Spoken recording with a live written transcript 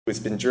who's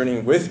been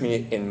journeying with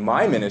me in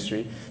my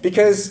ministry,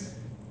 because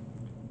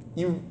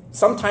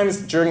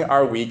sometimes during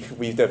our week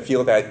we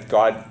feel that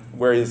God,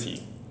 where is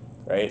he?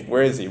 Right?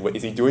 Where is he?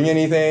 Is he doing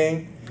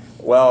anything?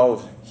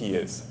 Well, he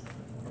is.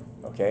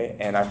 Okay?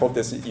 And I hope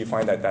you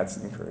find that that's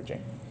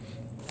encouraging.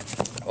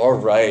 All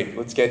right,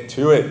 let's get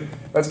to it.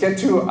 Let's get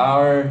to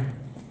our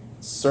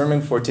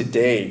sermon for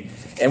today.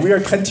 And we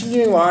are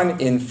continuing on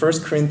in 1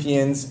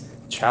 Corinthians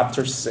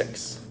chapter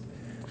 6.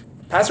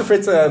 Pastor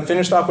Fritz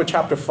finished off with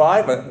chapter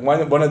 5,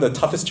 one of the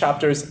toughest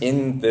chapters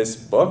in this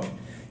book.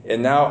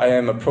 And now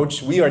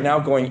we are now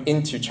going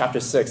into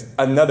chapter 6,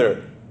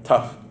 another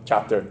tough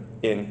chapter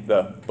in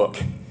the book.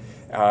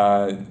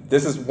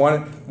 This is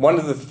one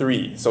of the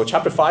three. So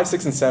chapter 5,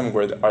 6, and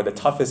 7 are the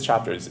toughest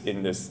chapters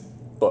in this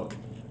book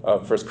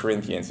of 1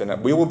 Corinthians.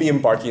 And we will be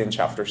embarking in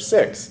chapter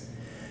 6.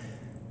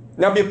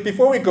 Now,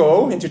 before we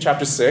go into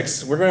chapter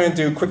 6, we're going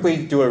to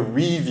quickly do a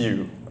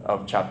review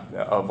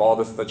of all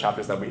the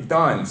chapters that we've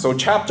done. So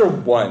chapter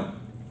 1,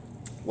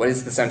 what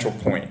is the central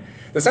point?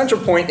 The central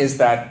point is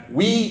that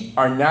we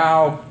are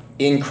now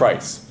in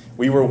Christ.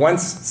 We were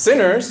once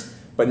sinners,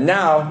 but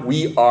now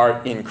we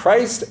are in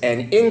Christ,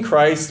 and in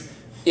Christ,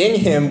 in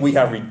him, we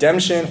have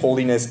redemption,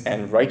 holiness,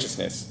 and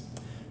righteousness.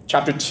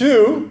 Chapter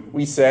 2,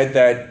 we said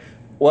that,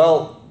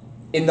 well,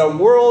 in the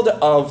world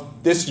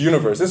of this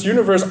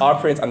universe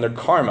operates under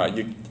karma.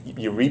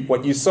 You reap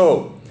what you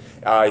sow.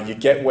 You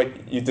get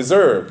what you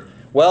deserve.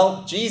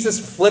 Well, Jesus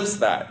flips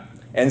that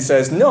and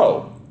says,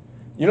 no,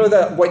 you know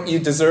that what you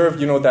deserve,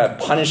 you know that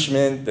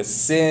punishment, the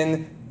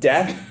sin,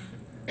 death,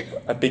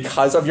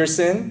 because of your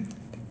sin,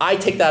 I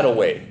take that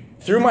away.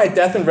 Through my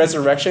death and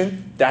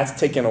resurrection, that's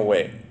taken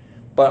away.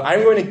 But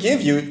I'm going to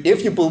give you,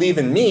 if you believe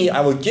in me, I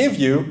will give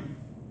you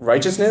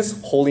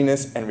righteousness,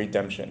 holiness, and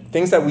redemption.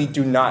 Things that we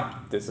do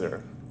not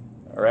deserve.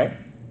 All right?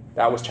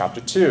 That was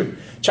chapter 2.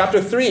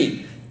 Chapter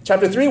 3.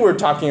 Chapter 3, we're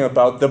talking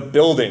about the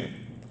building.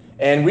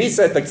 And we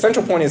said the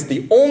central point is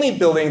the only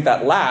building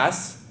that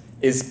lasts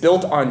is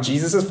built on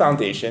Jesus'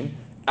 foundation,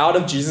 out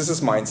of Jesus'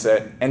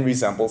 mindset, and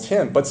resembles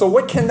him. But so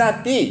what can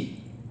that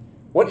be?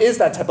 What is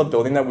that type of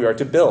building that we are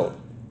to build?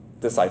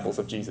 Disciples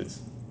of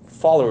Jesus,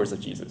 followers of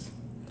Jesus.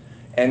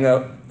 And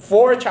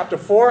chapter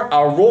 4,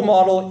 our role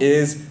model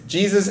is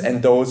Jesus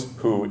and those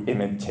who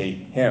imitate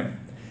him.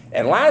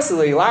 And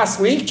lastly, last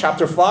week,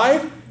 chapter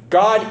 5,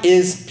 God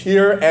is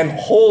pure and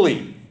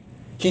holy.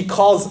 He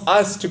calls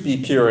us to be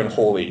pure and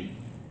holy.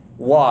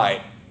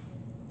 Why?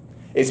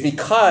 It's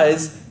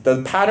because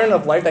the pattern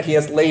of life that he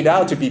has laid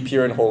out to be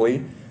pure and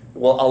holy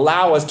will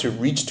allow us to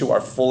reach to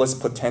our fullest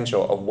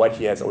potential of what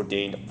he has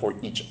ordained for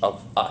each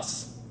of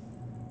us.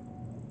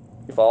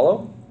 You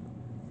follow?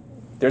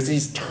 There's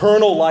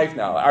eternal life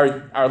now.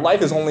 Our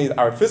life is only,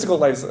 our physical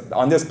life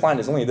on this planet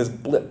is only this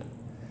blip.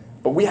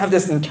 But we have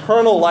this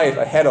eternal life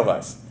ahead of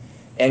us.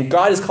 And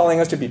God is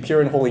calling us to be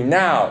pure and holy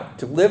now,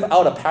 to live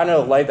out a pattern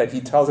of life that he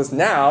tells us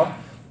now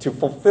to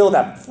fulfill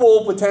that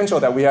full potential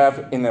that we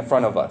have in the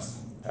front of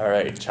us. All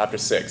right, chapter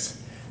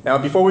 6. Now,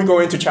 before we go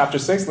into chapter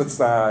 6, let's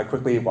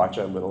quickly watch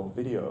a little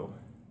video.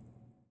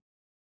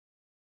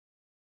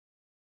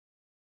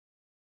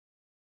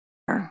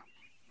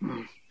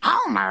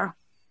 Homer?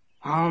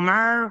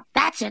 Homer?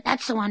 That's it,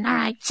 that's the one. All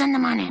right, send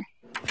them on in.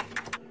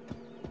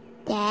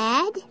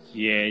 Dad?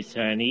 Yes,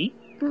 honey?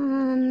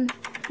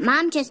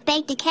 Mom just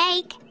baked a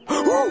cake.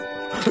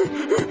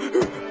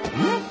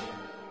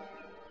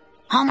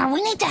 Homer,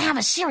 we need to have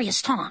a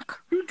serious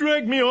talk. You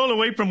dragged me all the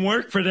way from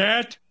work for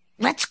that?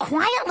 Let's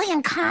quietly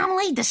and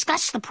calmly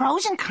discuss the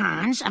pros and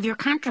cons of your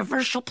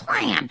controversial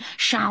plan,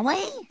 shall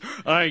we?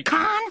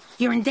 Con,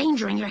 you're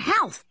endangering your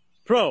health.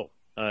 Pro,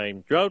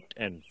 I'm drought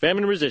and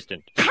famine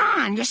resistant.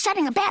 Con, you're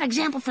setting a bad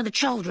example for the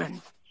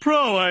children.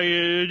 Pro,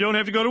 I don't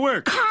have to go to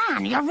work.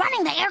 Con, you're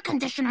running the air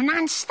conditioner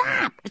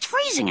nonstop. It's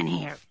freezing in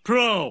here.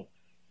 Pro,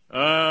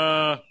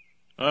 I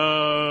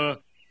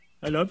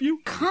love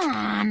you.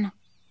 Con,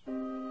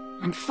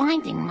 I'm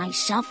finding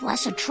myself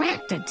less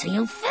attracted to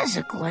you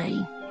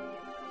physically.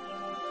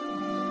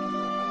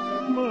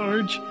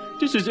 Marge,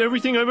 this is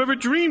everything I've ever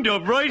dreamed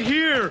of right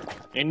here.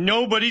 And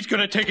nobody's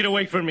gonna take it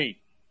away from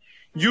me.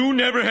 You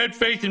never had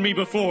faith in me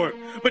before,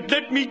 but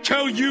let me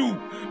tell you,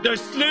 the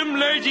slim,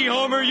 lazy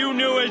Homer you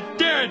knew is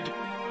dead.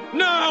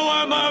 Now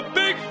I'm a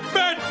big,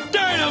 fat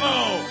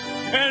dynamo!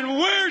 And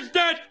where's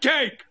that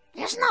cake?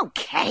 There's no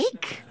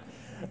cake.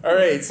 All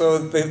right, so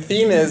the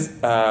theme is,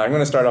 I'm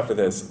going to start off with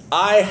this.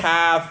 I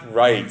have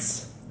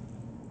rights.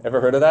 Ever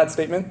heard of that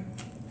statement?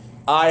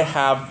 I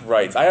have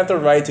rights. I have the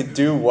right to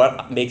do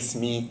what makes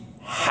me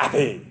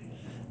happy,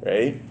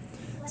 right?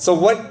 So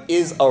what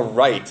is a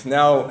right?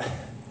 Now,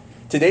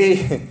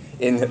 today,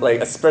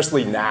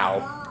 especially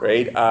now,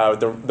 right?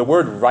 The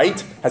word right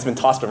has been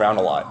tossed around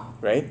a lot,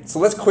 right? So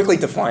let's quickly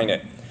define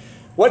it.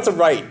 What's a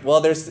right?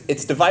 Well,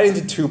 it's divided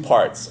into two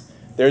parts.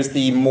 There's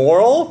the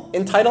moral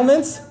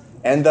entitlements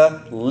and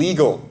the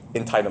legal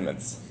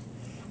entitlements.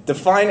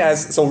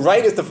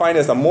 Right is defined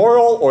as a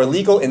moral or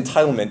legal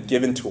entitlement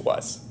given to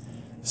us.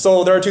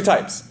 So there are two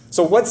types.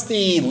 So what's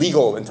the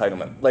legal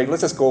entitlement? Like,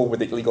 let's just go with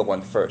the legal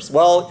one first.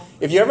 Well,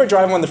 if you ever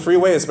drive on the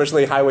freeway,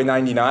 especially Highway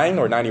 99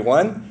 or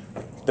 91,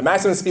 the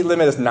maximum speed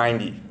limit is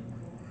 90.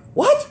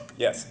 What?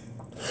 Yes.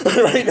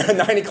 Right?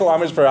 90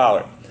 kilometers per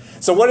hour.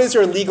 So what is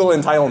your legal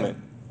entitlement?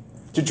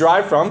 To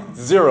drive from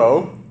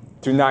 0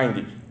 to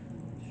 90.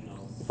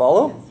 You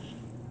follow?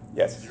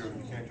 Yes. You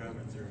can't drive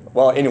at 0.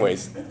 Well,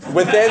 anyways,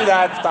 within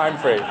that time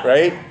frame,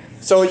 right?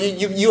 So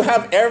you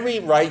have every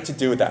right to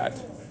do that,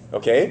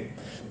 okay?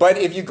 But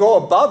if you go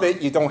above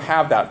it, you don't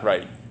have that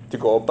right to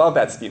go above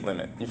that speed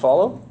limit. You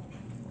follow?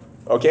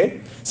 Okay?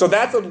 So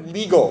that's a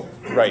legal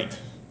right.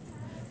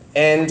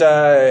 And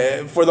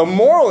for the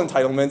moral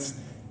entitlements,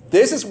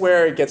 this is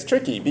where it gets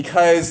tricky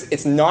because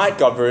it's not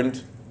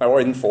governed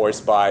or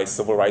enforced by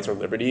civil rights or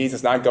liberties.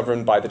 It's not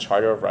governed by the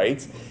Charter of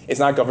Rights. It's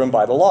not governed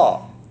by the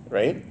law,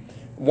 right?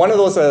 One of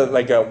those,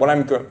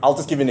 I'll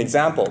just give you an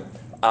example.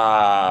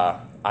 I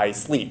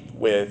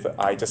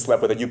just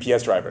slept with a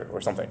UPS driver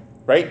or something,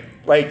 right?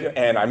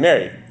 And I'm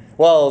married.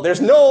 Well,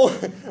 there's no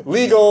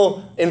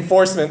legal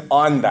enforcement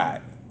on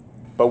that.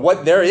 But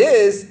what there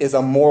is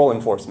a moral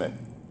enforcement.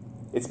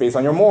 It's based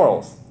on your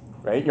morals,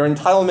 right? Your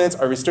entitlements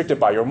are restricted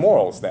by your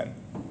morals then,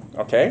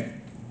 okay?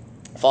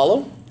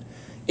 Follow?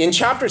 In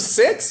chapter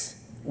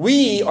 6,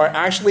 we are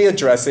actually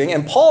addressing,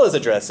 and Paul is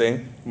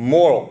addressing,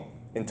 moral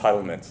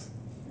entitlements.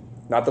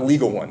 Not the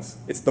legal ones.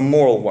 It's the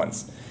moral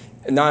ones.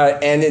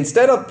 And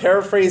instead of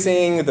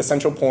paraphrasing the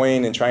central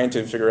point and trying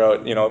to figure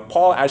out,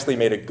 Paul actually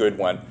made a good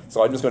one.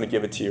 So I'm just going to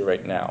give it to you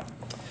right now.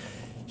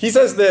 He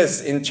says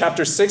this in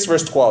chapter 6,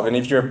 verse 12. And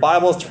if your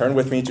Bibles, turn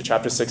with me to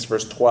chapter 6,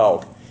 verse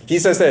 12. He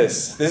says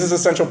this. This is the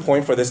central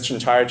point for this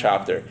entire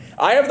chapter.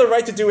 I have the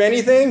right to do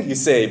anything, you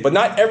say, but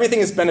not everything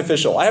is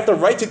beneficial. I have the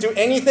right to do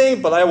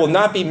anything, but I will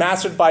not be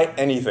mastered by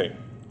anything.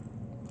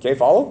 Okay,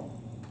 follow?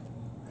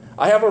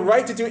 I have a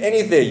right to do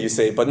anything, you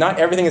say, but not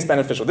everything is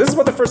beneficial. This is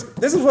what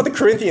the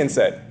Corinthians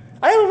said.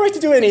 I have a right to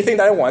do anything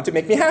that I want to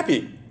make me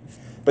happy.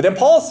 But then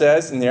Paul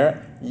says in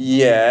there,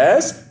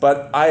 yes,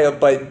 but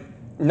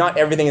not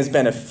everything is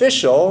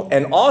beneficial,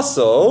 and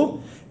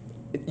also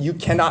you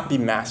cannot be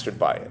mastered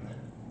by it.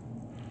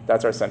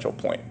 That's our central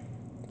point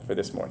for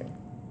this morning.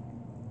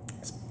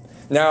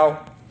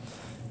 Now,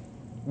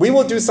 we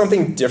will do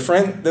something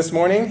different this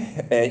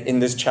morning in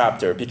this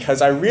chapter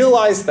because I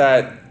realize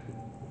that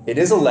it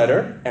is a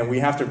letter, and we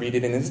have to read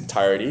it in its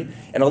entirety.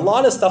 And a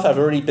lot of stuff have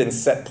already been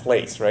set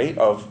place, right?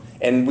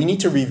 And we need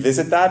to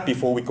revisit that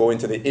before we go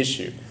into the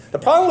issue. The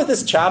problem with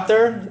this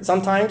chapter,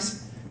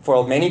 sometimes,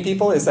 for many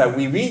people, is that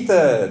we read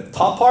the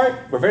top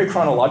part, we're very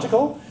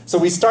chronological. So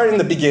we start in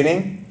the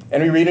beginning,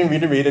 and we read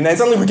and then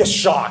suddenly we get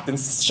shocked and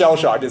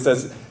shell-shocked. It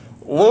says,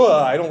 whoa,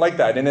 I don't like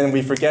that. And then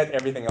we forget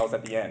everything else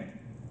at the end,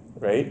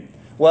 right?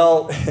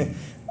 Well,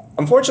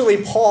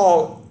 unfortunately,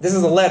 Paul, this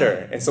is a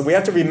letter, and so we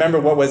have to remember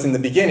what was in the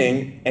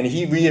beginning, and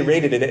he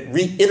reiterated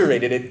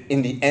it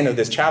in the end of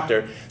this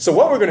chapter. So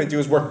what we're going to do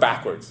is work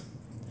backwards.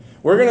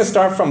 We're going to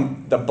start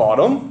from the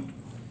bottom,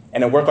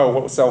 and then work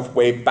ourselves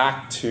way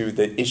back to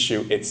the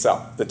issue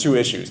itself, the two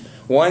issues.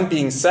 One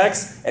being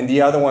sex, and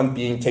the other one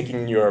being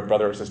taking your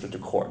brother or sister to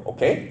court,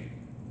 okay?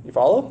 You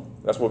follow?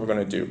 That's what we're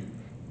going to do.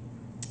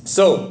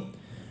 So,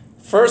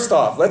 first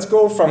off, let's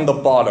go from the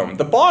bottom.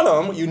 The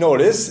bottom, you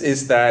notice,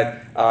 is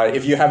that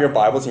if you have your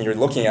Bibles and you're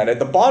looking at it,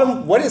 the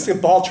bottom, what is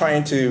Paul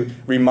trying to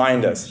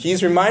remind us?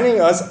 He's reminding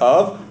us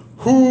of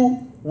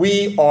who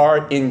we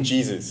are in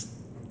Jesus.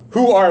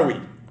 Who are we?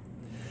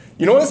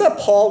 You notice that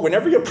Paul,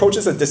 whenever he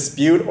approaches a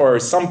dispute or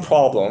some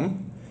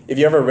problem, if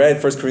you ever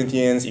read 1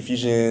 Corinthians,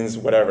 Ephesians,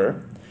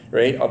 whatever,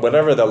 right, or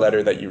whatever the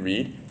letter that you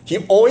read, he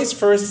always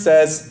first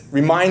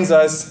reminds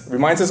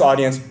his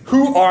audience,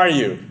 who are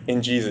you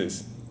in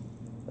Jesus?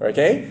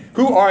 Okay?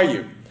 Who are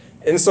you?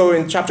 And so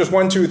in chapters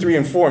 1, 2, 3,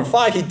 and 4, and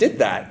 5, he did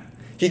that.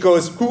 He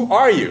goes, who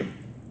are you?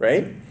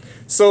 Right?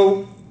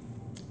 So,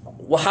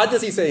 well, how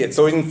does he say it?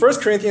 So in 1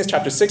 Corinthians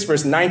chapter 6,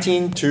 verse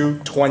 19 to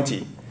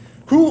 20,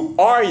 who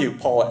are you,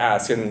 Paul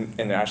asks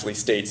and actually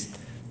states,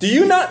 do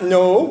you not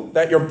know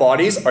that your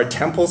bodies are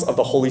temples of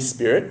the Holy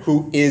Spirit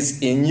who is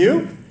in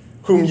you,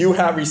 whom you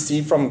have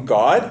received from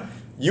God?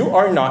 You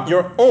are not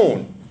your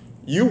own.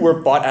 You were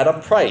bought at a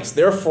price.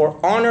 Therefore,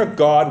 honor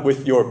God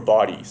with your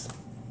bodies.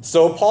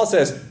 So Paul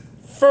says,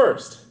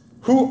 first,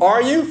 who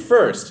are you?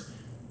 First,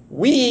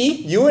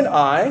 you and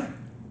I,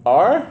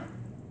 are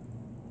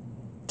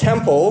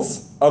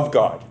temples of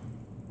God.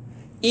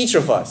 Each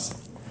of us,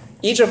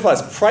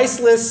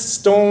 priceless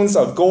stones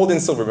of gold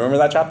and silver. Remember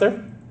that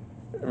chapter?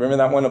 Remember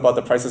that one about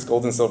the priceless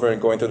gold and silver and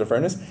going through the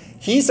furnace?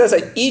 He says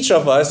that each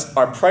of us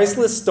are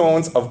priceless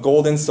stones of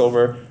gold and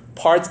silver,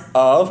 parts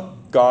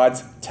of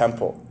God's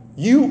temple.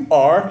 You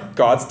are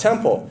God's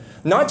temple.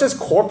 Not just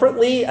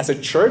corporately as a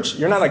church.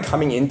 You're not like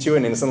coming into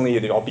it and suddenly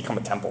they all become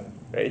a temple,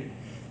 right?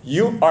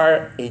 You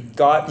are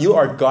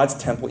God's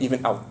temple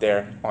even out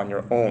there on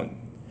your own.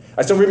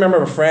 I still remember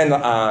a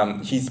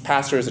friend, he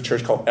pastors a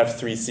church called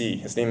F3C.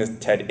 His name is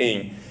Ted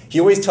Ng. He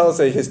always tells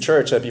his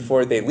church that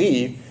before they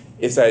leave,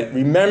 is that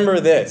remember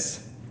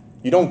this,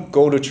 you don't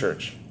go to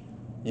church,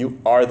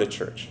 you are the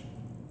church.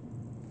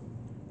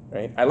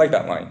 right? I like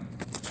that line.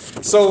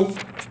 So,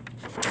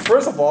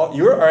 first of all,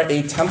 you are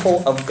a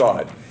temple of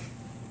God.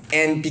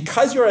 And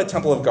because you're a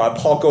temple of God,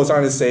 Paul goes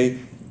on to say,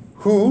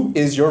 who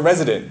is your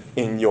resident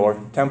in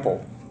your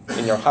temple,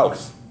 in your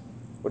house?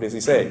 What does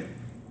he say?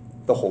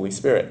 The Holy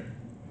Spirit.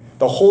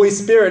 The Holy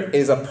Spirit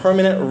is a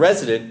permanent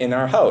resident in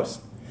our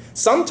house.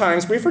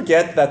 Sometimes we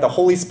forget that the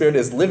Holy Spirit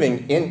is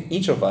living in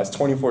each of us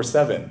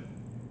 24/7.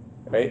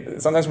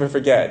 Right? Sometimes we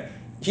forget.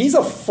 He's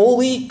a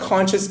fully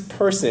conscious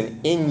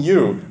person in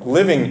you,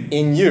 living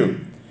in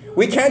you.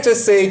 We can't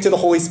just say to the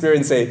Holy Spirit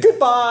and say,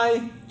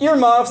 goodbye,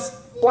 earmuffs,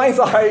 blind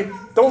eye,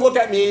 don't look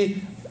at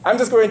me. I'm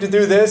just going to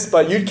do this,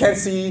 but you can't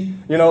see,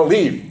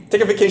 leave.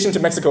 Take a vacation to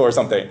Mexico or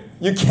something.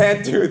 You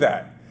can't do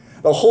that.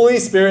 The Holy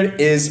Spirit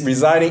is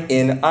residing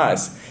in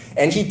us,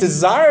 and he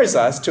desires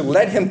us to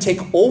let him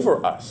take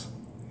over us.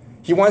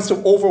 He wants to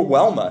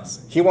overwhelm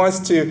us. He wants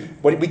to,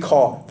 what we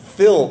call,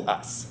 fill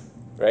us,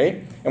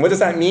 right? And what does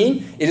that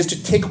mean? It is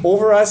to take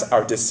over us,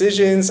 our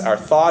decisions, our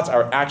thoughts,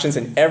 our actions,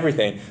 and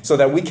everything, so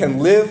that we can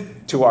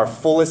live to our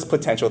fullest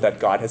potential that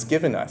God has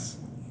given us.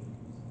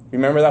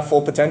 Remember that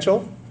full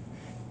potential?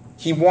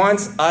 He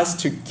wants us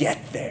to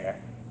get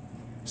there.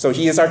 So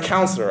he is our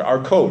counselor,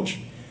 our coach.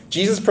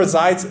 Jesus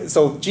provides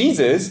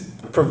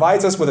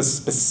us with a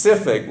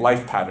specific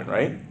life pattern,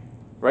 right?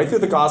 Right through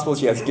the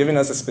Gospels, he has given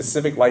us a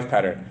specific life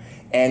pattern.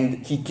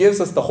 And he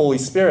gives us the Holy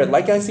Spirit,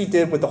 like as he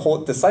did with the whole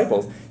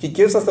disciples. He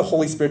gives us the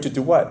Holy Spirit to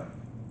do what?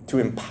 To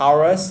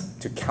empower us,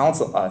 to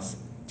counsel us,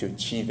 to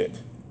achieve it.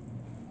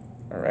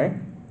 All right?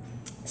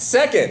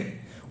 Second,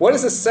 what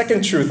is the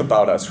second truth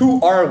about us?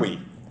 Who are we?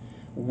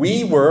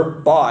 We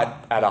were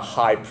bought at a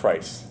high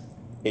price.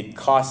 It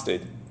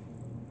costed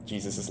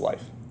Jesus'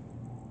 life.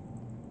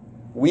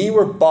 We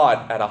were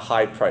bought at a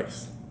high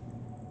price.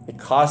 We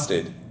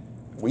costed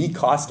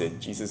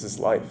Jesus'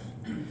 life.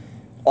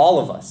 All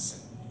of us.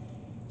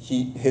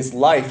 His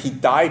life, he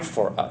died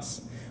for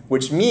us,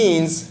 which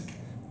means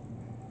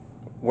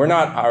we're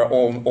not our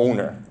own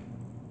owner.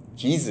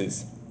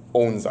 Jesus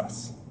owns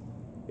us.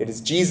 It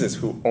is Jesus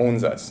who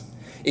owns us.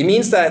 It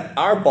means that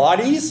our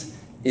bodies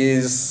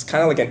is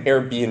kind of like an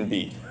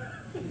Airbnb,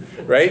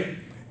 right?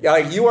 Yeah,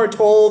 like you are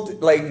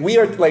told,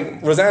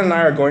 Rosanna and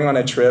I are going on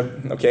a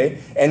trip, okay?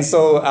 And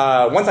so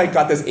once I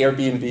got this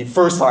Airbnb,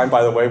 first time,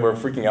 by the way, we're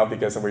freaking out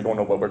because we don't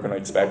know what we're going to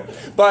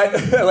expect. But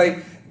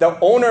the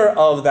owner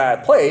of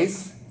that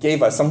place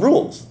gave us some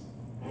rules.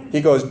 He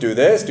goes, do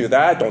this, do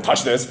that, don't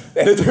touch this,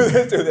 and do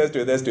this, do this,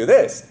 do this, do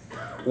this.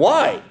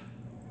 Why?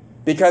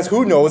 Because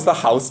who knows the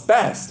house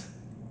best?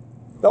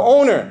 The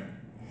owner.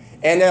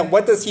 And then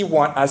what does he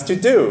want us to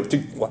do?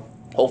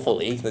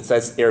 Hopefully, that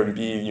says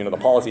Airbnb, the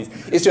policies,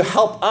 is to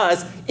help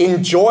us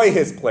enjoy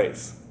his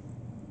place,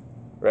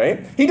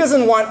 right? He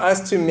doesn't want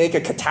us to make a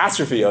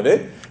catastrophe of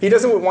it. He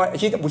doesn't want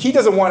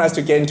us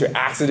to get into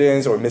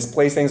accidents or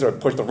misplace things or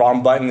push the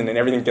wrong button and then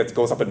everything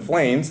goes up in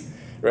flames,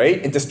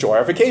 right? And destroy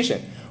our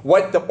vacation.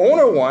 What the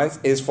owner wants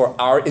is for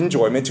our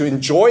enjoyment to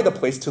enjoy the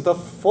place to the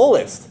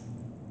fullest.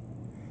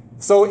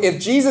 So if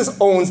Jesus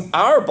owns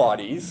our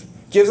bodies,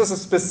 gives us a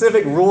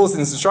specific rules and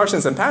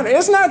instructions and pattern,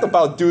 it's not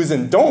about do's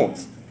and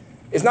don'ts.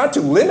 It's not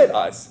to limit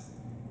us.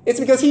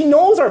 It's because he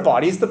knows our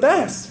bodies the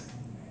best.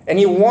 And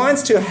he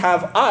wants to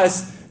have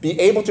us be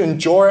able to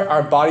enjoy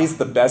our bodies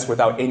the best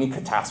without any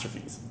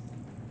catastrophes.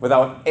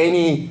 Without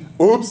any,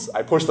 oops,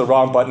 I pushed the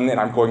wrong button and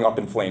I'm going up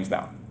in flames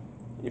now.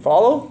 You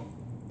follow?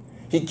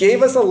 He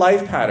gave us a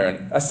life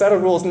pattern, a set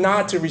of rules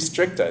not to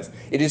restrict us.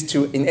 It is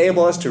to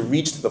enable us to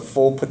reach the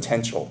full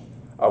potential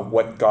of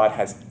what God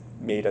has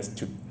made us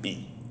to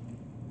be.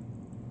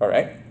 All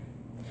right?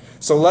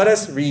 So let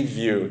us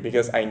review,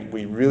 because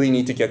we really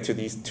need to get to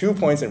these 2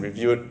 points and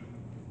review it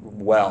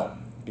well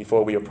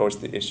before we approach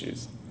the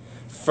issues.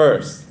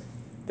 First,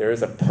 there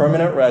is a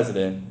permanent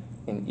resident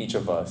in each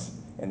of us,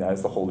 and that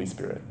is the Holy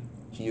Spirit.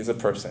 He is a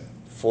person,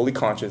 fully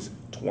conscious,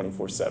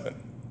 24/7.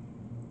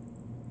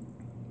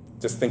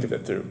 Just think of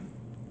it through.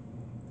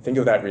 Think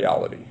of that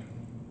reality.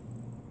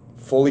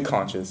 Fully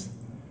conscious,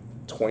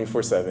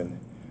 24/7,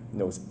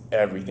 knows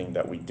everything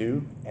that we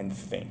do and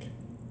think.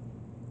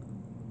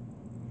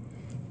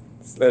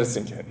 Let us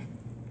sink in.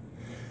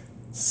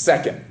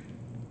 Second,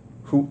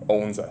 who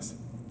owns us?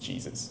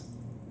 Jesus.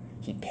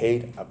 He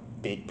paid a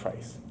big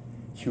price,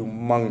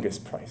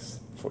 humongous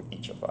price for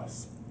each of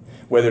us.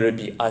 Whether it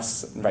be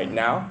us right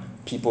now,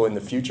 people in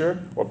the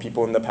future, or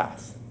people in the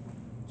past.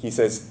 He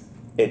says,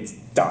 it's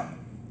done.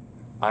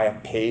 I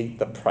have paid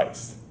the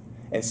price.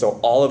 And so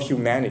all of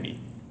humanity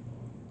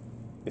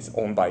is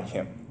owned by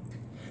him.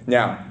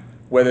 Now,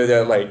 whether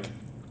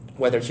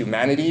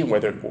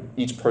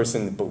each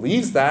person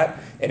believes that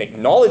and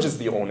acknowledges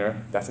the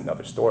owner, that's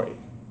another story.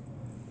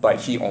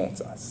 But he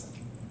owns us.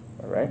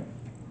 All right?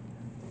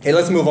 Okay,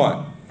 let's move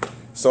on.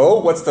 So,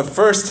 what's the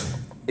first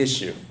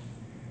issue?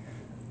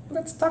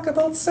 Let's talk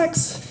about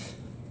sex.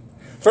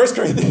 1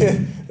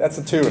 Corinthians, that's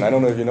a tune. I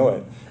don't know if you know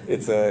it.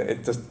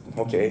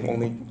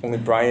 Only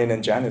Brian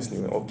and Janice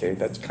knew it. Okay,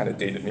 that kind of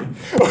dated me.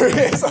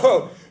 Okay,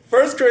 so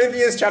 1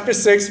 Corinthians chapter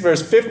 6,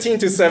 verse 15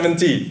 to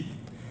 17.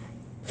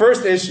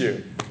 First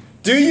issue.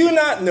 Do you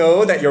not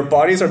know that your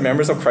bodies are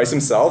members of Christ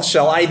himself?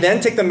 Shall I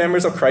then take the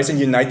members of Christ and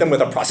unite them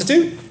with a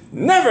prostitute?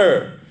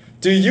 Never!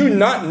 Do you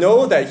not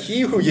know that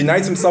he who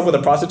unites himself with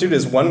a prostitute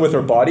is one with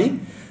her body?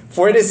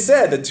 For it is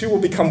said, the two will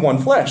become one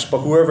flesh, but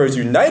whoever is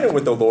united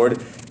with the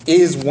Lord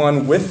is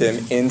one with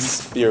him in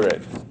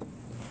spirit.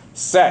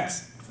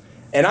 Sex.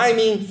 And I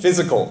mean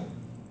physical.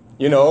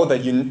 You know,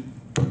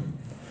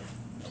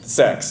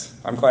 sex.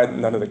 I'm glad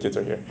none of the kids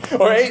are here. All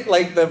right?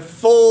 Like the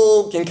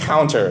full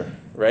encounter,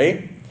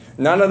 right?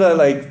 None of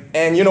the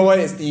and you know what?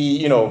 It's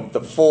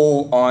the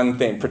full on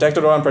thing.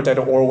 Protected or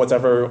unprotected or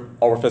whatever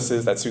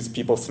orifices that suits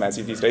people's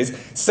fancy these days.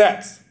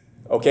 Sex,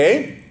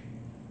 okay?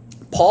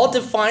 Paul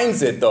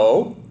defines it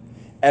though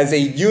as a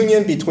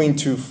union between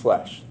two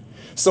flesh.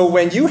 So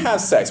when you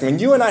have sex, when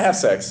you and I have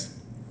sex,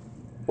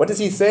 what does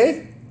he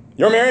say?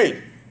 You're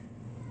married.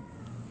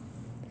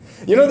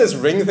 You know this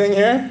ring thing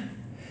here?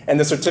 And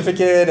the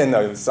certificate and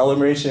the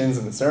celebrations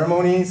and the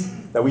ceremonies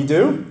that we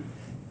do?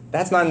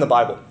 That's not in the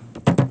Bible.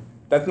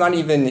 That's not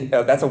even,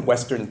 that's a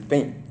Western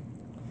thing.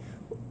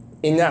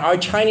 In our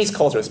Chinese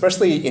culture,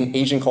 especially in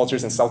Asian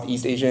cultures and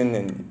Southeast Asian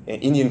and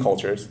Indian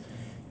cultures,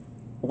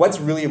 what's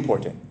really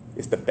important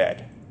is the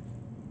bed,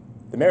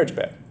 the marriage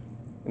bed.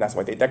 And that's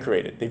why they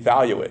decorate it, they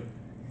value it.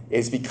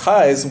 It's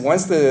because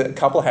once the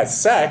couple has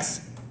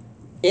sex,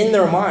 in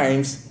their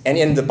minds and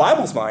in the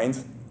Bible's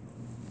minds,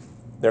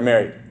 they're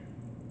married.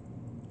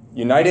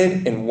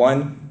 United in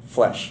one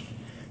flesh.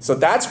 So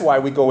that's why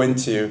we go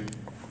into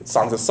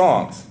Songs of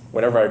Songs.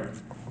 Whenever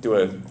I do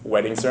a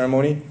wedding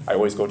ceremony, I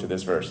always go to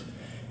this verse.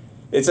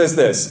 It says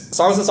this,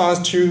 Songs of Songs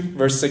 2,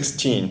 verse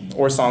 16,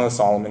 or Song of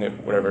Solomon,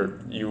 whatever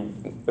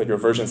your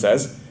version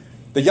says.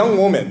 The young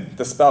woman,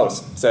 the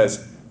spouse,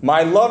 says,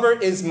 my lover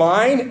is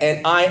mine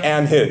and I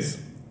am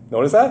his.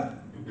 Notice that?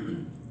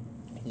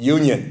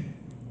 Union.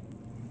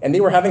 And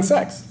they were having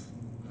sex.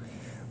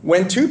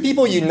 When two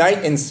people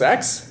unite in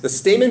sex, the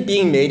statement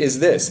being made is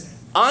this,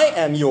 I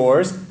am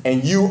yours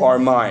and you are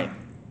mine.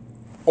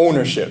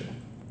 Ownership.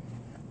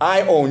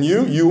 I own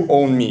you, you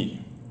own me.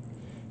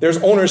 There's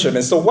ownership.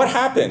 And so what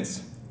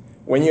happens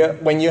when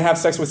you have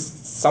sex with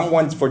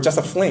someone for just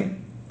a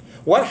fling?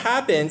 What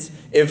happens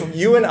if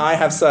you and I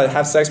have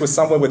sex with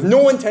someone with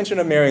no intention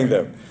of marrying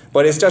them,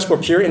 but it's just for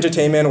pure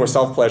entertainment or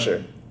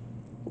self-pleasure?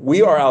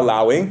 We are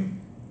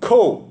allowing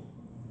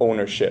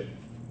co-ownership.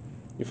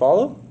 You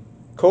follow?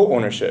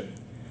 Co-ownership.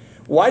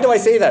 Why do I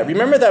say that?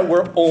 Remember that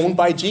we're owned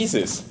by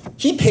Jesus.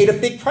 He paid a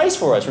big price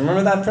for us.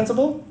 Remember that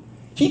principle?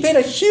 He paid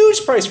a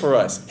huge price for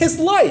us, his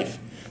life.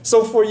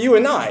 So for you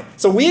and I.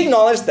 So we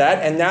acknowledge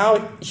that, and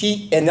now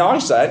he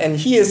acknowledges that, and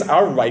he is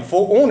our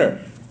rightful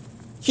owner.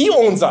 He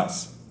owns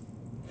us.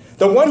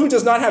 The one who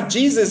does not have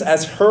Jesus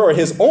as her or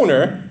his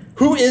owner,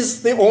 who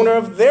is the owner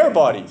of their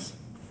bodies?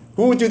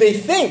 Who do they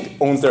think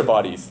owns their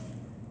bodies?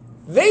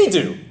 They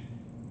do.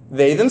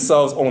 They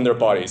themselves own their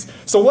bodies.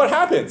 So what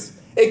happens?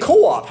 A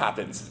co-op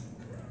happens,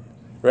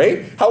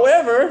 right?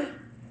 However,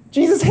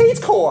 Jesus hates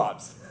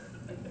co-ops.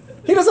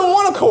 He doesn't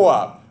want a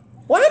co-op.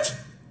 What?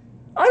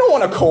 I don't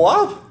want a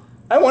co-op.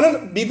 I want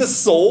to be the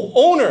sole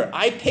owner.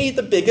 I paid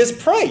the biggest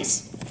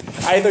price.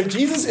 Either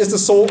Jesus is the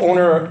sole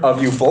owner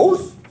of you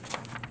both,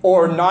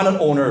 or not an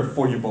owner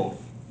for you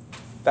both.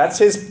 That's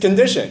his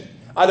condition.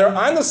 Either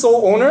I'm the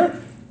sole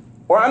owner,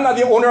 or I'm not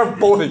the owner of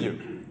both of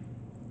you.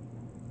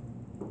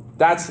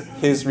 That's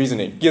his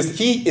reasoning, because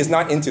he is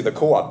not into the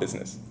co-op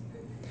business.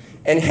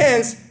 And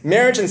hence,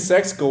 marriage and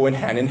sex go in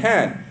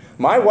hand.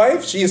 My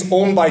wife, she is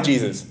owned by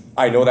Jesus.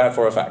 I know that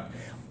for a fact.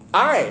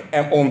 I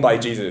am owned by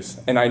Jesus,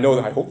 and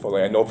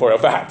hopefully I know for a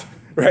fact,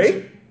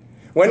 right?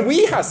 When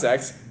we have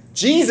sex,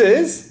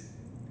 Jesus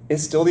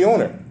is still the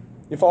owner.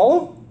 You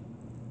follow?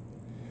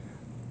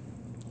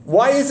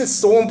 Why is it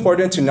so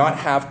important to not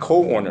have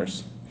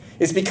co-owners?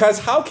 It's because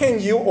how can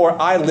you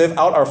or I live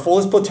out our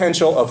fullest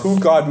potential of who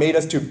God made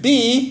us to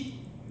be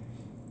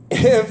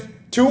if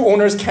two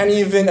owners can't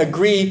even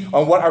agree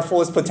on what our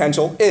fullest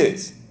potential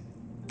is?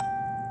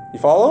 You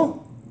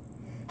follow?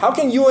 How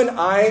can you and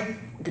I,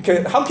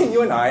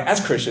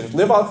 as Christians,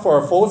 live out for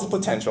our fullest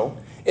potential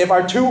if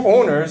our two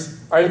owners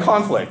are in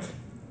conflict?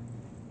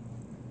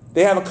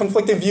 They have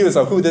conflicting views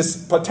of who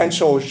this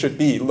potential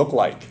should look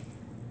like.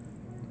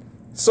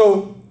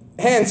 So,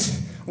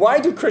 hence, why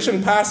do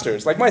Christian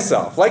pastors, like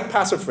myself, like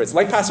Pastor Fritz,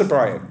 like Pastor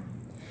Brian,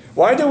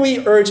 why do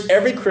we urge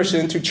every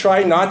Christian to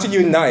try not to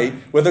unite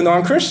with a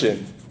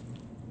non-Christian?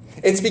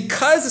 It's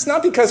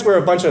not because we're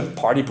a bunch of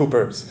party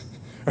poopers.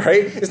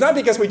 Right? It's not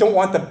because we don't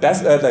want the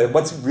best,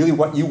 what's really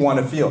what you want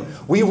to feel.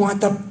 We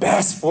want the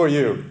best for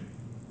you.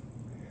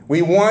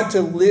 We want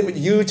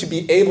you to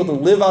be able to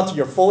live out to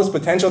your fullest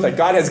potential that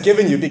God has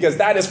given you, because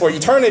that is for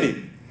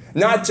eternity,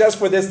 not just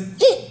for this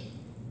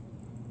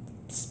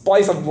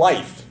slice of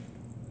life,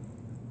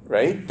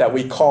 right? That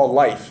we call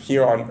life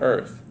here on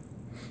earth.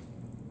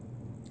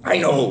 I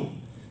know,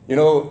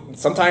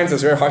 sometimes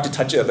it's very hard to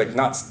touch it,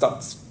 not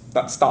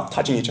stop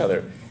touching each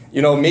other.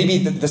 Maybe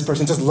this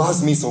person just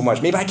loves me so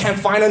much. Maybe I can't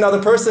find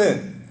another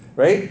person,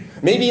 right?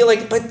 Maybe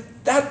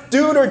but that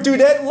dude or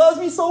dudette loves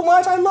me so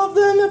much. I love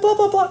them and blah,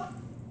 blah, blah.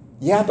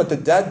 Yeah, but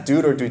that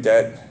dude or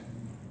dudette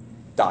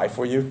die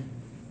for you?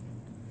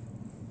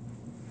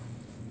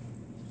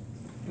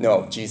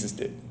 No, Jesus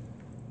did.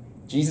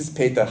 Jesus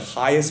paid the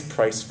highest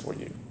price for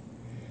you.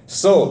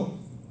 So,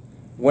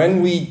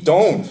 when we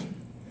don't,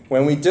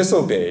 when we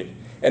disobey,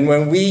 and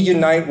when we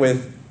unite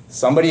with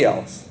somebody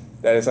else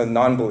that is a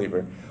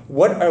non-believer,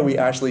 what are we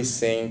actually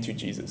saying to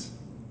Jesus?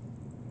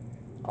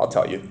 I'll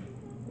tell you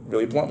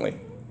really bluntly.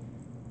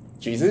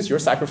 Jesus, your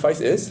sacrifice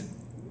is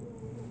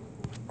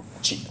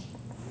cheap.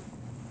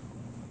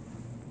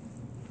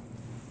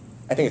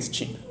 I think it's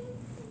cheap.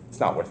 It's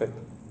not worth it.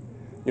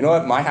 You know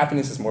what? My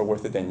happiness is more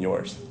worth it than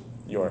yours,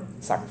 your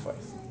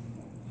sacrifice.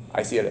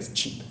 I see it as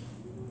cheap.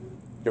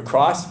 Your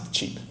cross,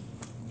 cheap.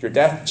 Your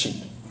death,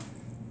 cheap.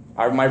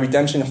 My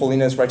redemption,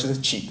 holiness, righteousness,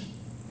 cheap.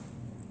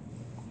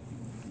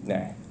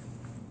 Nah.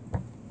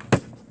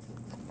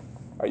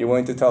 Are you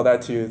willing to tell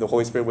that to the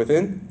Holy Spirit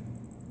within?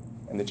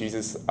 And to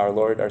Jesus, our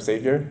Lord, our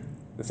Savior,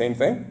 the same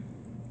thing?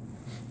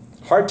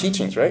 Hard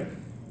teachings, right?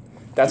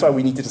 That's why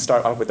we need to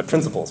start off with the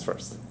principles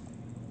first.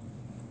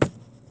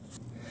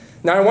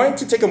 Now, I want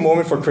to take a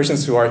moment for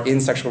Christians who are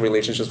in sexual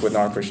relationships with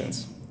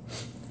non-Christians.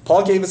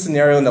 Paul gave a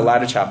scenario in the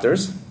latter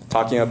chapters,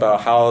 talking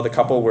about how the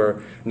couple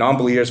were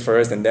non-believers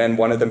first, and then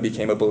one of them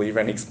became a believer,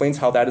 and he explains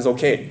how that is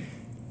okay.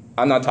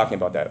 I'm not talking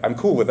about that. I'm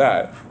cool with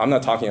that. I'm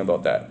not talking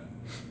about that.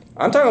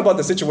 I'm talking about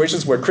the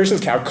situations where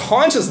Christians can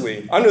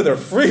consciously, under their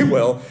free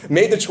will,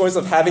 made the choice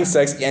of having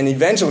sex and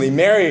eventually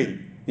married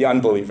the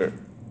unbeliever.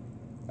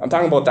 I'm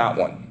talking about that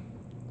one.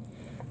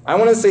 I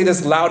want to say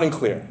this loud and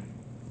clear.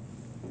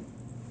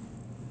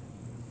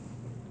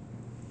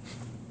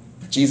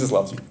 Jesus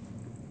loves you.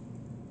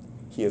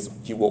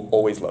 He will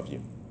always love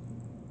you.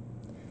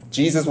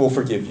 Jesus will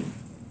forgive you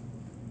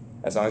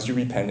as long as you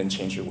repent and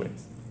change your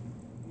ways.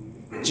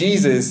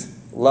 Jesus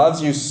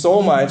loves you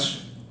so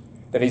much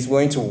that he's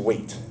willing to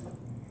wait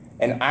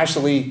and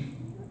actually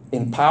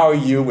empower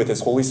you with his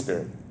Holy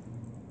Spirit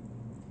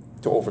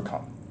to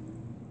overcome.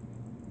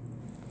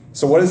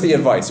 So what is the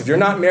advice? If you're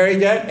not married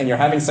yet and you're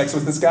having sex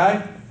with this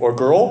guy or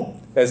girl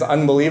that is an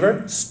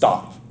unbeliever,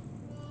 stop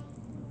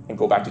and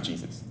go back to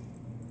Jesus.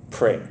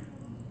 Pray.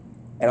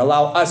 And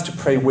allow us to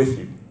pray with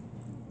you.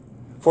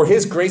 For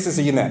his grace is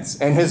immense,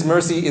 and his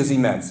mercy is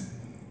immense.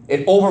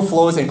 It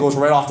overflows and goes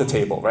right off the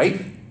table,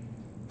 right?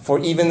 For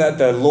even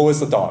the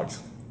lowest of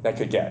dogs that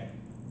could get.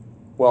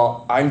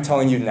 Well, I'm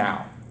telling you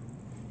now,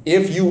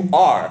 if you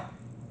are,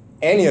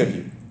 any of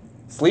you,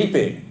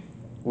 sleeping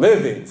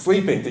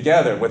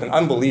together with an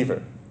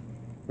unbeliever,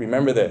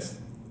 remember this.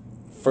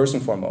 First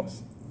and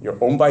foremost, you're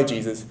owned by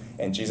Jesus,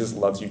 and Jesus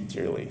loves you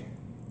dearly.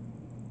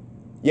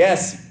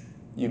 Yes,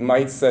 you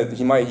might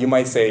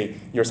say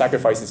your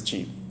sacrifice is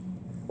cheap.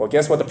 Well,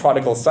 guess what the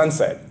prodigal son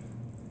said?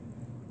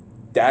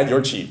 Dad,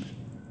 you're cheap.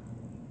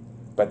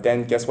 But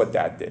then guess what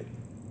Dad did?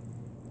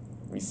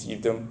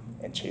 Received him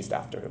and chased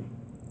after him.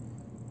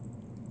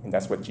 And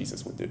that's what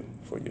Jesus would do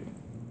for you.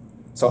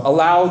 So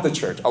allow the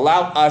church,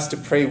 allow us to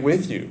pray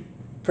with you,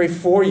 pray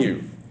for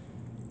you,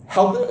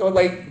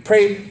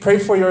 pray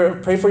for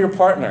your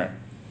partner,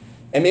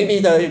 and maybe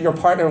your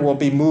partner will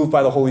be moved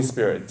by the Holy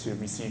Spirit to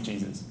receive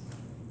Jesus.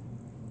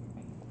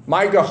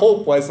 My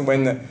hope was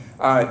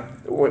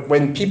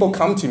when people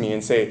come to me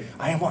and say,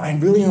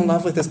 I'm really in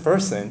love with this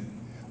person.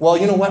 Well,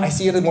 you know what? I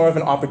see it as more of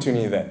an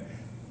opportunity then.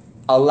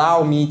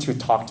 Allow me to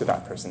talk to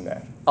that person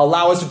then.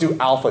 Allow us to do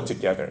alpha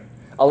together.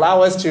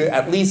 Allow us to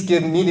at least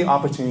give me the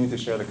opportunity to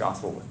share the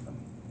gospel with them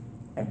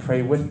and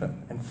pray with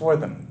them and for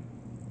them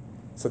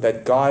so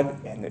that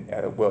God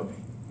will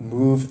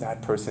move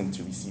that person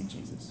to receive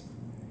Jesus.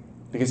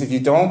 Because if you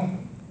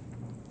don't,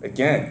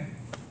 again,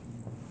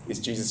 is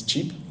Jesus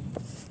cheap?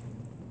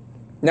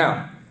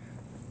 Now,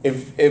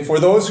 if for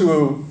those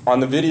who on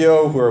the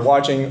video who are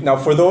watching, now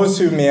for those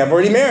who may have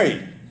already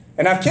married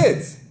and have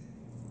kids,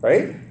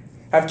 right?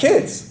 Have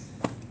kids.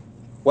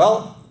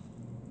 Well,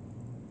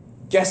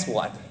 guess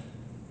what?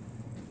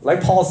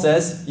 Like Paul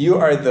says, you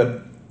are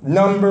the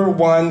number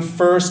one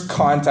first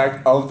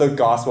contact of the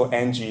gospel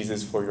and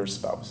Jesus for your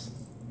spouse.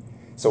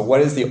 So what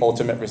is the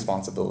ultimate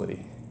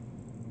responsibility?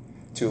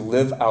 To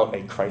live out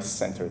a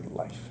Christ-centered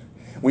life.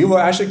 We will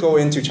actually go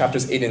into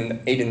chapters 8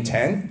 and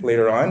 10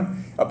 later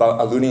on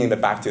about alluding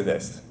back to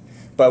this.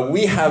 But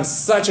we have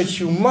such a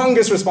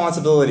humongous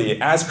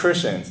responsibility as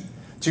Christians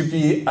to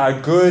be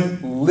a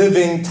good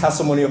living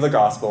testimony of the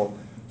gospel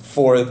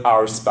for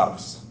our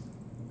spouse.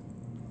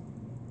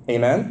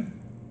 Amen?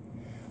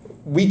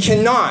 We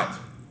cannot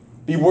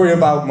be worried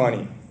about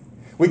money.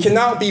 We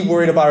cannot be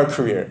worried about our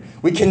career.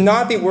 We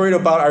cannot be worried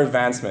about our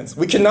advancements.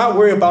 We cannot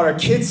worry about our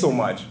kids so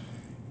much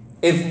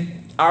if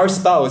our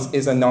spouse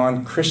is a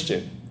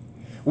non-Christian.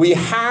 We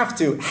have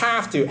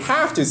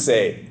to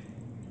say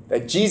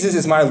that Jesus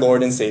is my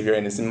Lord and Savior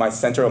and is in my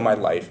center of my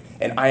life,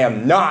 and I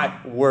am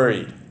not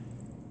worried.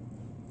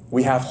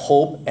 We have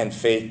hope and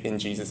faith in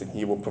Jesus, and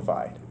he will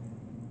provide.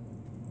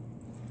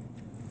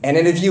 And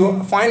then if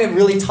you find it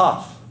really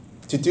tough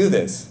to do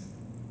this,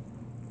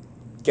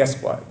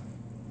 guess what?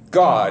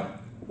 God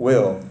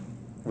will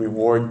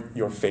reward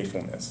your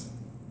faithfulness.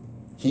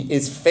 He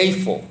is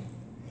faithful.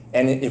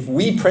 And if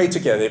we pray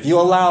together, if you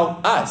allow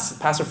us,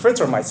 Pastor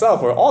Fritz or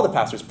myself or all the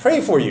pastors,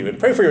 pray for you and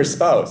pray for your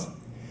spouse,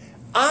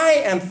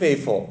 I am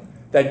faithful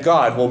that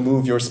God will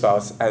move your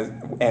spouse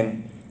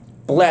and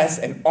bless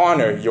and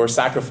honor your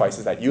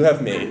sacrifices that you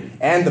have made,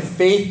 and the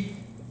faith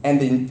and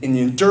the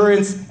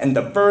endurance and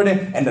the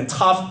burden and the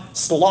tough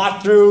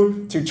slot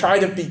through to try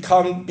to be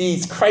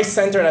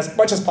Christ-centered as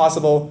much as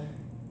possible.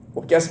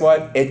 Well, guess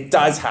what? It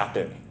does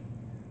happen.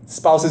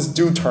 Spouses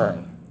do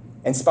turn,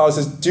 and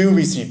spouses do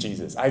receive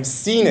Jesus. I've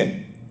seen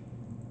it.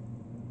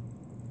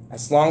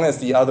 As long as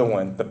the other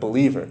one, the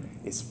believer,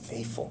 is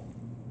faithful.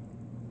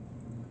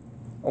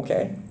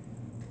 Okay.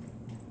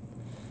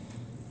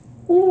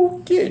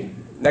 Okay.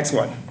 Next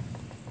one.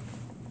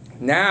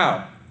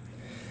 Now,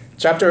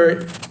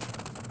 chapter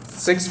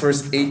 6,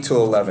 verse 8 to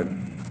 11.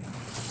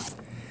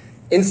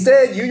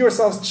 Instead, you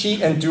yourselves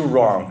cheat and do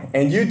wrong,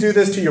 and you do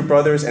this to your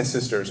brothers and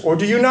sisters. Or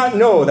do you not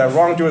know that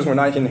wrongdoers will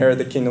not inherit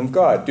the kingdom of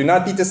God? Do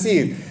not be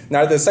deceived.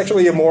 Neither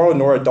sexually immoral,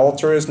 nor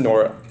adulterers,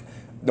 nor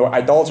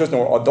idolaters,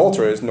 nor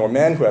adulterers, nor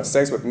men who have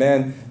sex with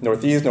men, nor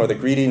thieves, nor the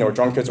greedy, nor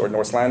drunkards,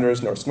 nor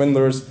slanderers, nor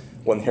swindlers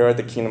will inherit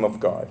the kingdom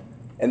of God.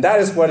 And that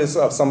is what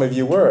some of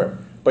you were.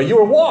 But you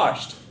were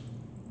washed.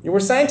 You were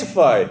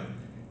sanctified.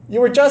 You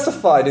were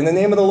justified in the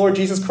name of the Lord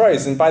Jesus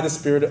Christ and by the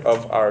Spirit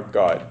of our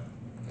God.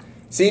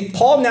 See,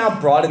 Paul now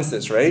broadens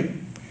this, right?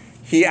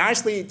 He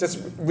actually just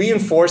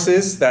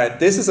reinforces that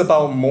this is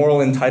about moral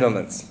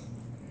entitlements.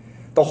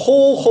 The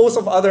whole host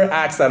of other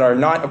acts that are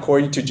not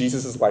according to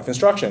Jesus' life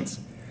instructions.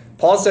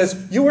 Paul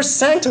says, you were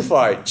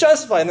sanctified,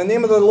 justified in the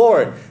name of the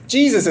Lord,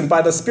 Jesus, and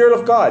by the Spirit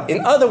of God. In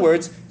other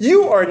words,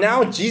 you are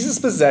now Jesus'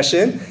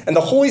 possession, and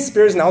the Holy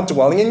Spirit is now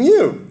dwelling in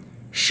you.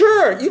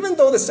 Sure, even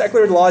though the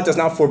secular law does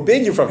not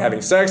forbid you from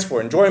having sex for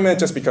enjoyment,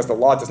 just because the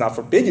law does not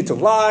forbid you to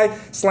lie,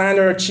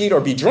 slander, cheat, or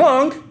be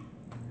drunk,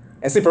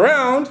 and sleep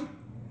around,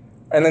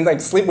 and then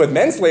sleep with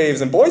men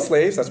slaves and boy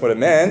slaves, that's what it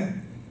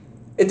meant,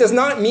 it does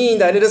not mean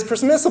that it is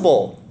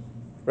permissible,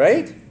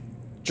 right?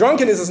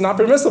 Drunkenness is not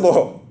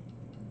permissible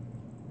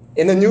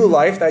in the new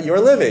life that you're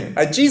living,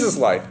 a Jesus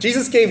life.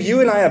 Jesus gave you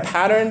and I a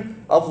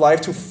pattern of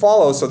life to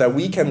follow so that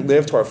we can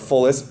live to our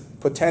fullest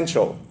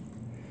potential.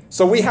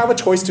 So we have a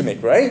choice to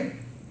make, right?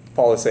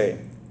 Paul is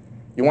saying,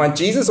 you want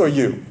Jesus or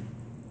you?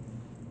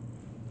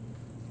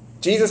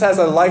 Jesus has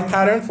a life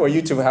pattern for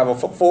you to have a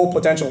full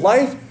potential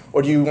life,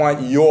 or do you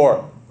want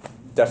your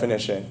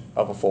definition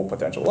of a full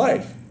potential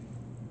life?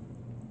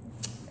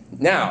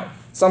 Now,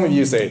 some of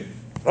you say,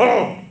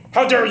 oh,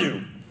 how dare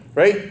you,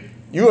 right?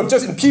 You have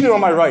just impeded on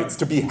my rights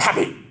to be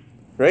happy,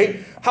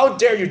 right? How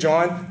dare you,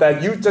 John,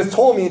 that you just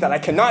told me that I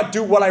cannot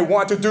do what I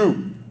want to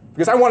do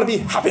because I want to be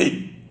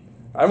happy.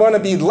 I want to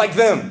be like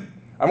them.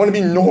 I want to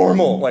be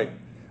normal.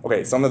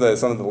 Okay, some of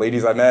the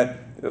ladies I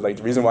met, the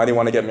reason why they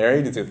want to get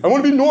married is I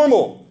want to be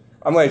normal.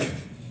 I'm like,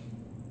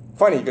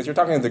 funny, because you're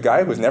talking to the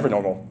guy who's never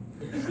normal.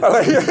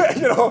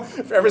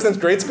 Ever since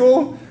grade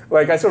school,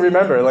 I still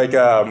remember,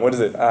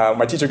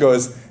 my teacher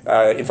goes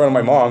in front of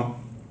my mom,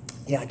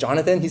 yeah,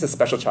 Jonathan, he's a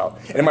special child.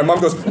 And then my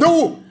mom goes,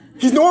 no,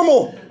 he's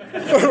normal,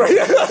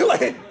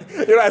 right?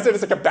 As if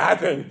it's a bad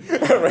thing,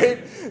 right?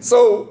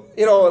 So,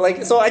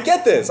 so I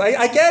get this,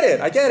 I get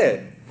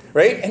it,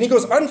 right? And he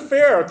goes,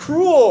 unfair,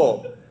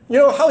 cruel.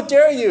 How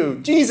dare you?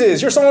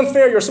 Jesus, you're so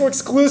unfair, you're so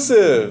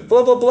exclusive,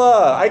 blah, blah,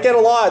 blah. I get a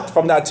lot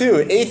from that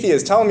too.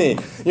 Atheists tell me,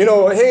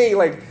 hey,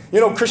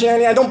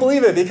 Christianity, I don't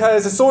believe it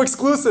because it's so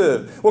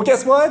exclusive. Well,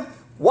 guess what?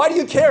 Why do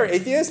you care,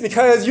 atheists?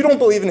 Because you don't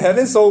believe in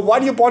heaven, so why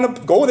do you want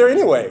to go there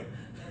anyway?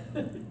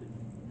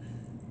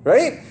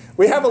 Right?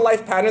 We have a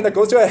life pattern that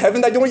goes to a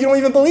heaven that you don't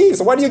even believe,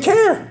 so why do you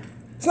care?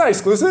 It's not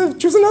exclusive.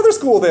 Choose another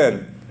school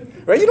then.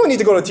 Right? You don't need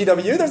to go to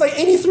TW. There's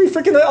 83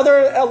 freaking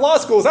other law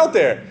schools out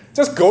there.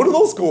 Just go to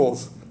those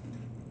schools.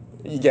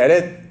 You get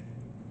it?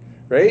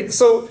 Right?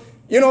 So,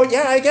 yeah,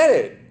 I get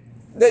it.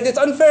 It's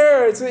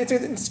unfair.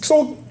 It's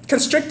so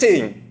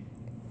constricting.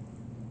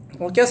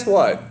 Well, guess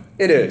what?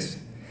 It is.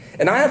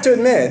 And I have to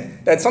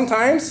admit that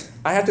sometimes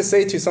I have to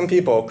say to some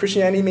people,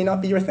 Christianity may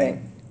not be your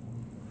thing.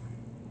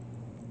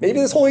 Maybe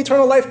this whole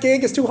eternal life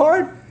gig is too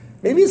hard.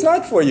 Maybe it's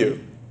not for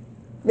you.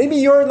 Maybe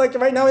you're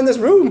right now in this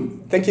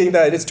room thinking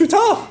that it's too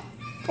tough.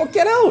 Well,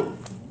 get out.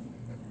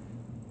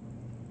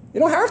 You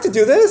don't have to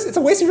do this. It's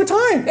a waste of your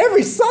time.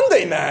 Every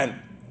Sunday,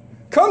 man.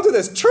 Come to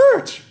this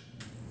church.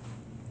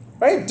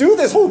 Right? Do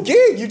this whole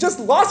gig. You just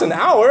lost an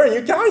hour and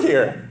you got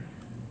here.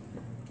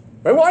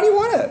 Right? Why do you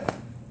want it?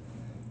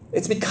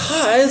 It's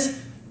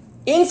because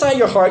inside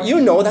your heart,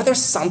 you know that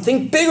there's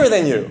something bigger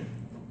than you.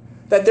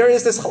 That there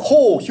is this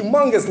whole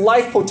humongous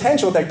life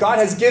potential that God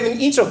has given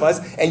each of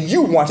us, and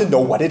you want to know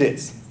what it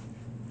is.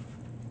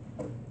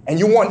 And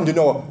you want to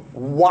know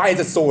why is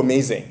it so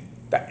amazing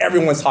that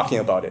everyone's talking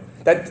about it.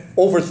 That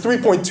over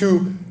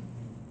 3.2,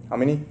 how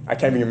many? I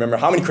can't even remember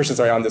how many Christians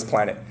are on this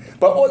planet.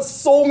 But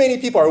so many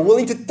people are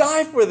willing to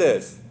die for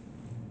this.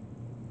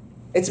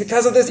 It's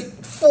because of this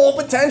full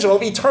potential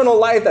of eternal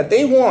life that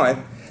they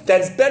want,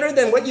 that's better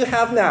than what you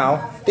have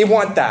now. They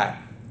want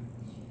that.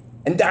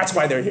 And that's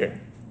why they're here.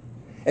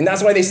 And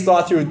that's why they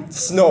saw through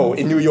snow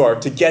in New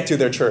York to get to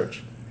their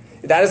church.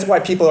 That is why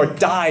people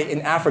die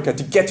in Africa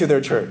to get to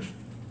their church.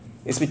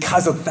 It's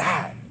because of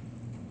that.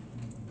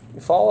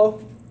 You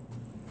follow?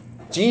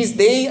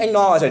 They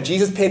acknowledge that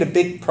Jesus paid a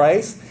big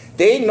price.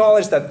 They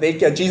acknowledge that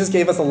Jesus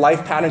gave us a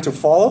life pattern to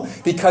follow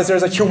because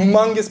there's a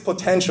humongous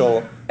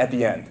potential at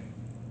the end.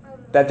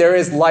 That there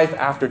is life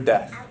after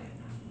death.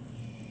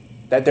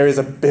 That there is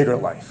a bigger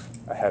life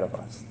ahead of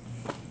us.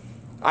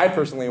 I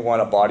personally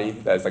want a body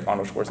that is like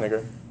Arnold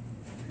Schwarzenegger,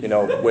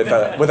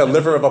 with a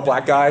liver of a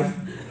black guy,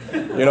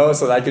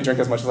 so that I could drink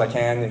as much as I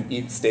can and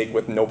eat steak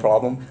with no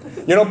problem.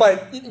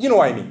 But you know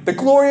what I mean. The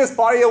glorious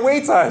body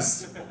awaits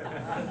us,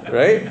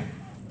 right?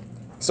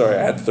 Sorry,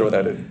 I had to throw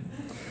that in.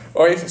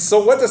 All right,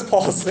 so what does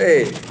Paul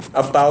say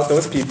about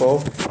those people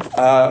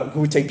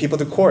who take people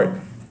to court?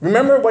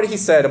 Remember what he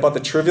said about the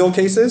trivial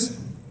cases?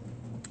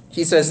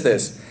 He says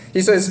this.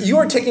 He says, you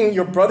are taking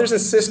your brothers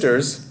and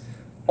sisters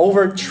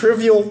over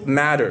trivial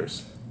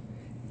matters,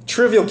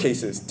 trivial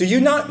cases. Do you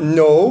not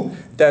know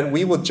that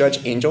we will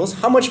judge angels?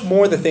 How much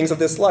more the things of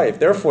this life?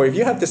 Therefore, if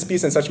you have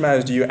disputes in such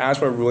matters, do you ask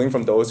for a ruling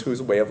from those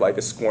whose way of life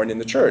is scorned in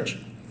the church?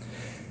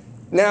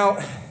 Now,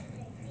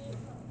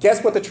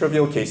 guess what the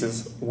trivial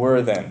cases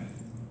were then?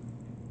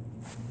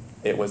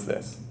 It was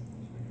this,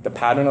 the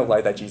pattern of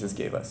life that Jesus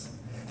gave us.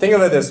 Think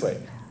of it this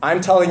way. I'm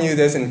telling you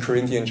this in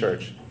Corinthian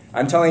church.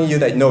 I'm telling you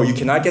that, no, you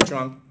cannot get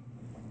drunk.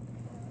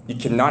 You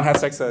cannot have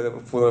sex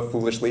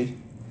foolishly.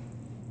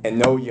 And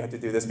no, you have to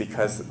do this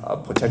because a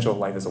potential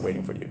life is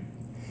awaiting for you.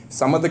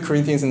 Some of the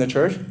Corinthians in the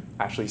church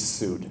actually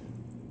sued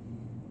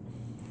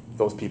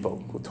those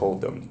people who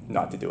told them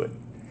not to do it.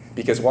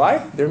 Because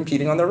why? They're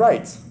impeding on their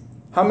rights.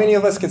 How many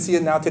of us can see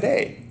it now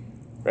today,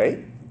 right?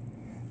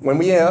 When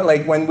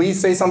we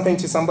say something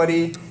to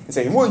somebody and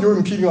say, well, you're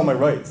impeding on my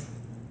rights.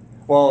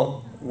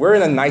 Well, we're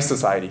in a nice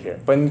society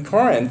here. But in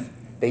Corinth,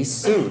 they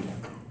sued.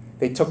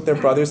 They took their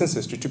brothers and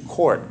sisters to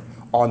court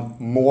on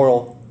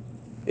moral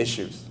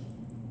issues,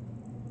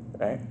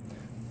 right?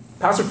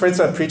 Pastor Fritz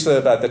preached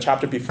about the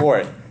chapter before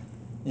it.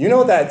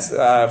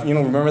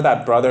 Remember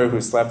that brother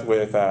who slept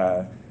with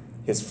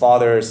his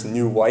father's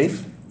new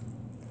wife?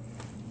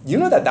 You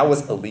know that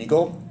was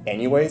illegal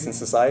anyways in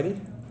society?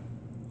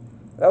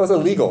 That was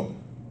illegal.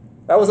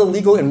 That was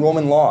illegal in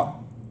Roman law.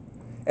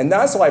 And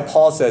that's why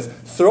Paul says,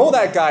 throw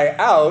that guy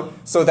out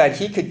so that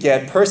he could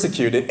get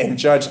persecuted and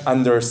judged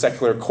under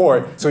secular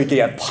court so he could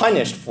get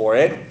punished for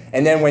it.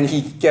 And then when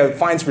he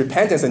finds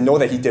repentance and know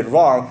that he did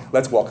wrong,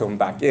 let's welcome him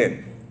back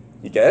in.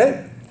 You get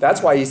it?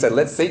 That's why he said,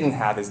 let Satan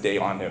have his day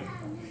on him.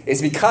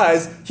 It's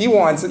because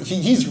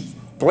he's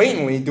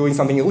blatantly doing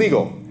something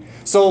illegal.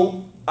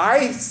 So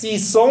I see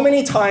so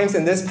many times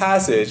in this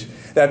passage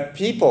that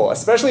people,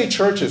 especially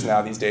churches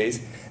now these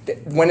days,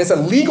 when it's a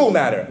legal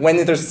matter,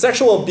 when there's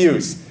sexual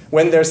abuse,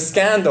 when there's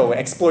scandal,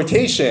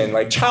 exploitation,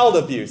 like child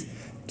abuse,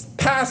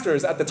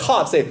 pastors at the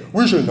top say,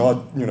 we should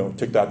not,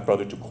 take that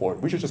brother to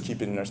court. We should just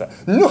keep it in our side.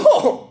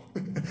 No!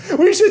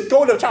 We should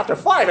go to chapter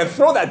 5 and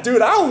throw that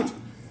dude out,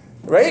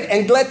 right?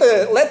 And let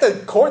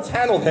the courts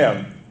handle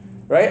him,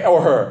 right?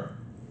 Or her,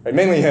 right?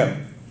 Mainly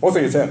him.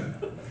 Mostly it's him,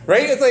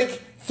 right? It's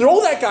like,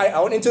 throw that guy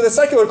out into the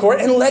secular court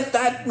and let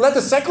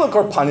the secular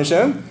court punish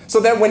him so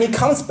that when he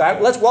comes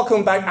back, let's welcome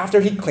him back after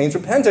he claims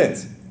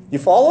repentance. You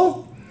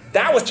follow?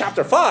 That was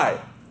chapter 5.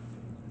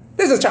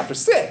 This is chapter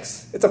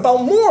 6. It's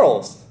about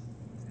morals.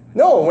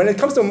 No, when it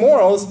comes to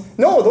morals,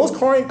 no, those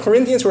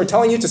Corinthians who are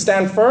telling you to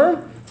stand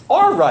firm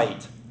are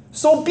right.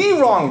 So be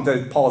wrong,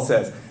 Paul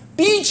says.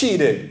 Be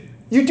cheated.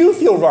 You do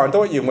feel wrong,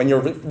 don't you, when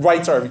your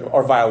rights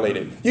are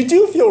violated. You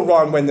do feel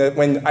wrong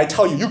when I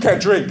tell you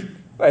can't drink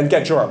and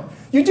get drunk.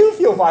 You do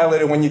feel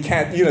violated when you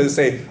can't,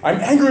 say, I'm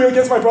angry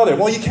against my brother.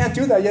 Well, you can't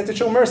do that. You have to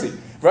show mercy,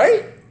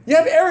 right? You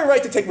have every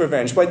right to take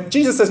revenge, but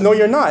Jesus says, no,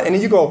 you're not. And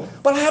then you go,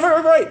 but I have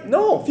every right.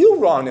 No, feel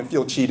wrong and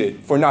feel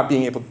cheated for not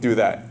being able to do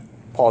that,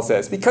 Paul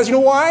says. Because you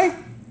know why?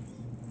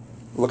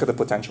 Look at the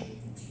potential.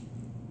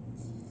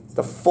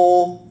 The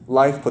full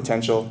life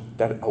potential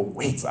that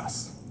awaits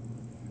us.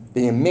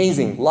 The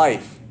amazing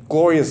life,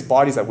 glorious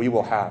bodies that we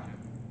will have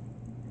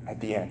at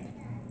the end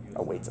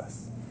awaits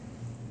us.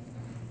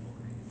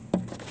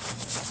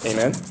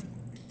 Amen.